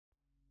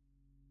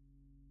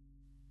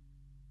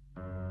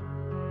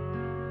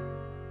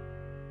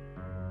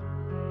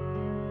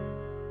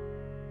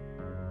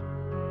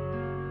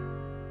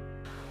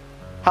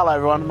Hello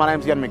everyone, my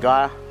name's Genami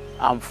Geia.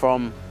 I'm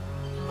from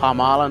Palm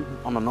Island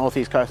on the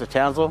northeast coast of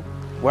Townsville.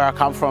 Where I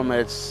come from,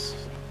 it's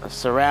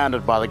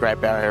surrounded by the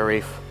Great Barrier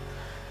Reef.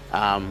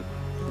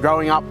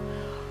 Growing up,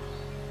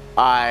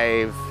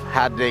 I've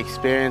had the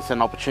experience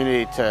and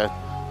opportunity to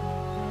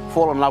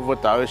fall in love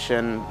with the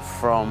ocean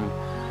from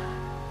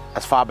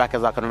as far back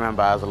as I can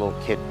remember as a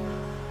little kid.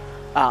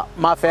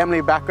 My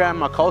family background,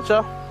 my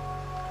culture,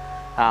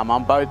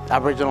 I'm both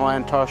Aboriginal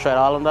and Torres Strait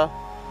Islander.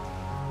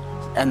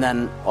 And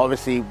then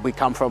obviously we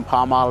come from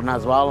Palm Island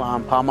as well.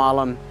 Palm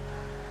Island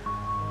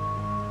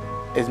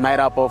is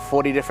made up of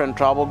 40 different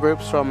tribal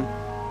groups from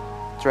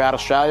throughout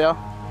Australia.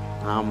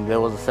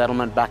 There was a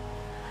settlement back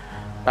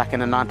in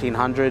the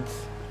 1900s.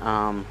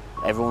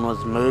 Everyone was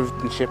moved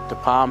and shipped to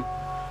Palm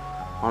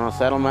on a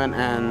settlement,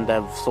 and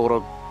they've sort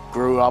of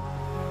grew up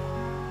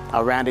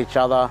around each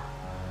other,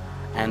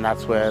 and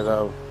that's where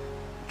the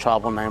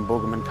tribal name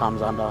Boogaman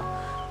comes under.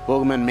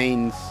 Boogaman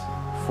means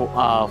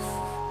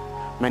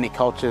many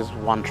cultures,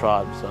 one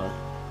tribe. So,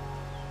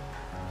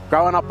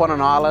 growing up on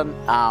an island,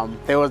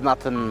 there was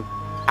nothing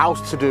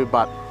else to do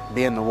but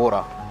be in the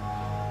water.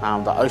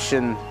 The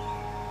ocean,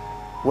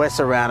 we're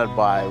surrounded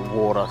by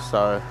water,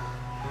 so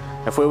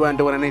if we weren't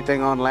doing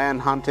anything on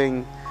land,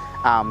 hunting,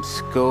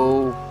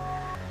 school,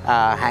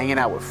 hanging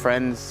out with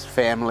friends,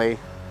 family,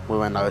 we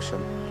were in the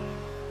ocean.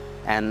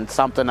 And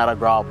something that I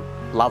grew up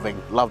loving,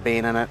 love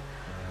being in it,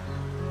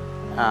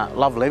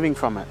 love living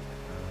from it.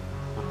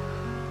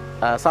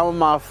 Some of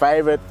my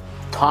favourite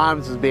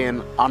times is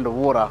being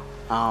underwater.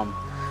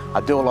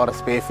 I do a lot of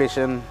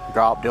spearfishing,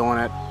 grew up doing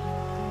it.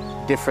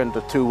 Different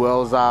the two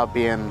worlds are,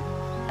 being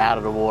out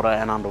of the water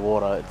and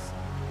underwater.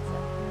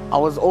 I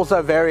was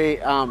also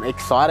very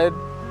excited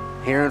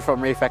hearing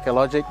from Reef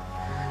Ecologic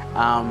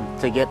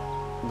to get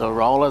the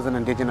role as an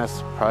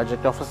Indigenous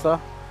project officer.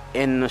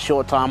 In a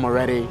short time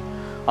already,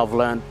 I've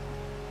learned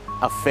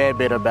a fair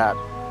bit about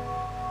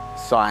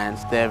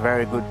science. They're a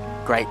very good,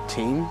 great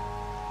team.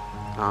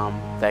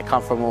 They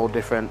come from all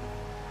different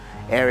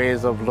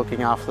areas of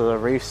looking after the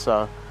reef.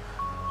 So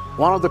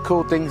one of the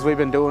cool things we've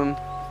been doing,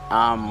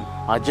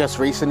 I just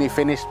recently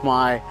finished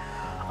my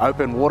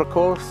open water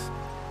course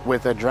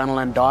with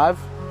adrenaline dive.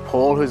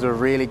 Paul, who's a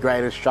really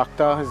great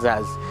instructor, who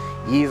has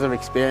years of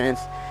experience,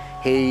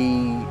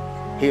 he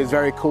is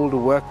very cool to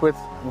work with.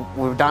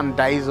 We've done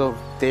days of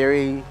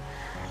theory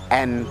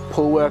and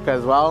pool work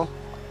as well.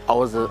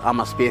 I'm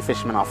a spear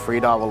fisherman, I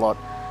freedive a lot.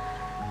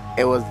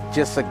 It was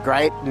just a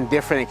great and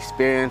different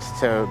experience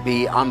to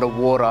be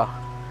underwater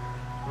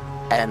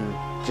and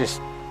just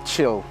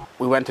chill.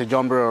 We went to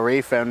Great Barrier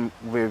Reef and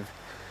we've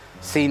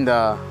seen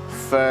the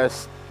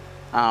first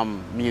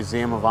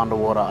museum of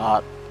underwater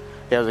art.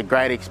 It was a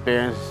great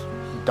experience,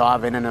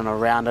 diving in and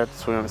around it,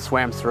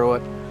 swam through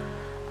it,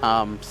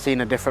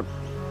 seen a different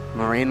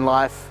marine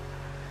life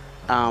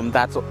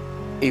that's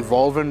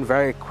evolving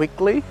very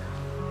quickly,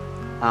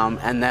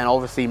 and then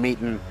obviously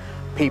meeting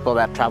people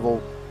that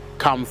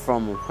come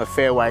from a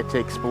fair way to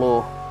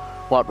explore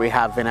what we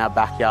have in our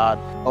backyard.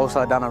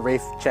 Also done a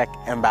Reef Check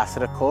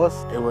Ambassador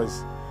course. It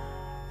was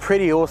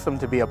pretty awesome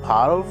to be a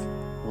part of,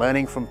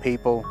 learning from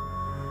people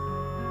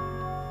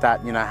that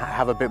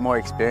have a bit more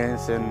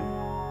experience in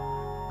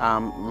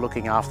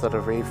looking after the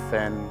reef,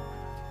 and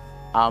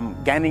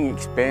gaining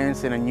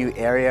experience in a new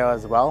area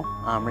as well.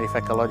 Reef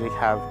Ecologic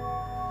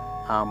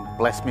have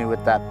blessed me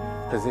with that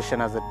position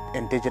as an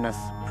Indigenous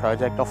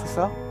project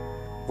officer.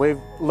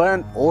 We've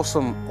learned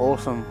awesome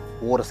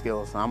water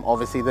skills.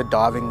 Obviously the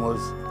diving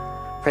was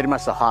pretty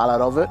much the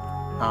highlight of it.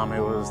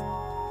 It was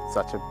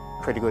such a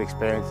pretty good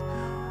experience,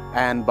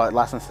 and boat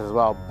lessons as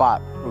well. But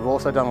we've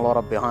also done a lot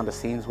of behind the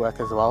scenes work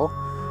as well.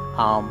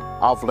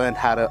 I've learned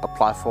how to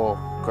apply for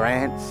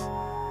grants,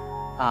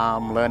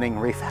 learning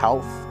reef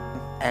health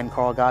and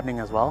coral gardening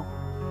as well.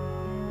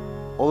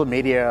 All the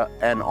media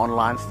and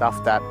online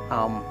stuff that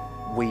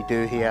we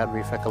do here at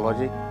Reef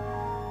Ecologic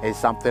is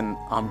something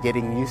I'm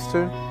getting used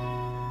to.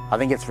 I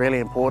think it's really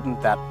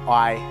important that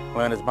I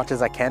learn as much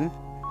as I can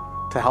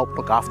to help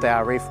look after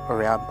our reef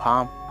around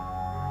Palm,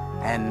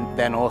 and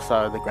then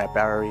also the Great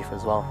Barrier Reef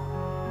as well.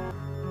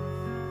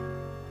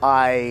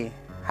 I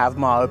have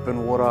my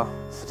open water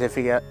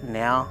certificate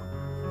now,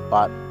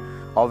 but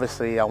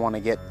obviously I want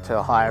to get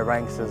to higher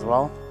ranks as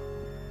well.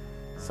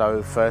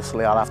 So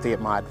firstly I'll have to get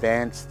my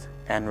advanced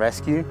and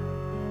rescue,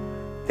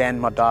 then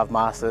my dive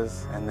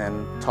masters, and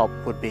then top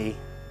would be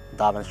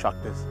dive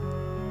instructors.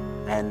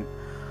 And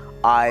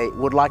I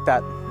would like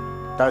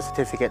those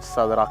certificates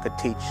so that I could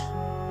teach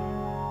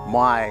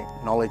my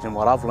knowledge and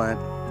what I've learned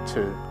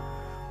to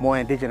more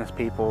Indigenous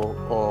people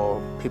or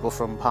people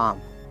from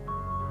Palm.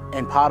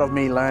 And part of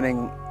me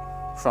learning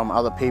from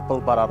other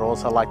people, but I'd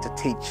also like to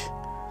teach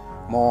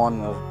more on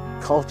the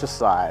culture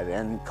side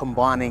and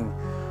combining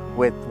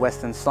with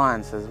Western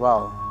science as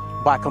well.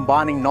 By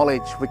combining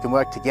knowledge, we can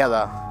work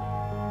together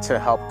to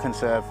help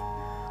conserve.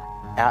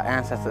 Our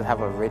ancestors have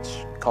a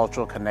rich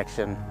cultural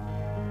connection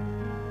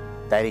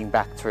dating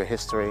back through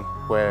history,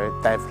 where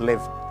they've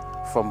lived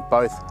from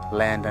both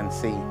land and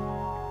sea.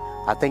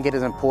 I think it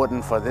is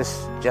important for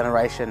this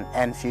generation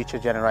and future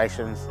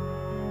generations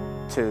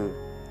to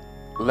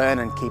learn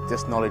and keep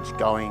this knowledge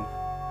going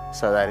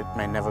so that it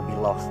may never be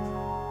lost.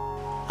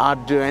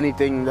 I'd do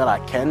anything that I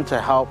can to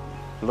help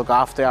look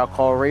after our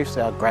coral reefs,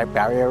 our Great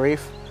Barrier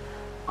Reef.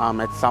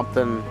 It's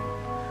something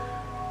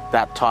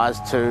that ties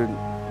to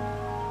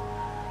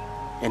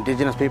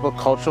Indigenous people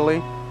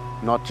culturally,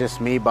 not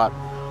just me, but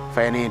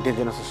for any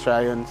Indigenous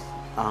Australians.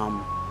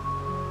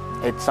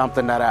 It's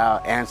something that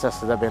our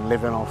ancestors have been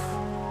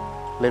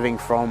living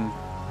from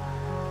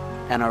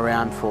and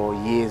around for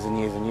years and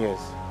years and years.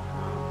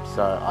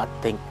 So I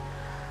think,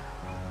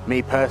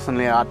 me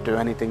personally, I'd do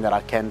anything that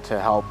I can to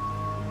help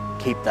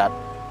keep that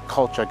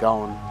culture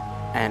going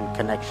and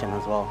connection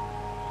as well.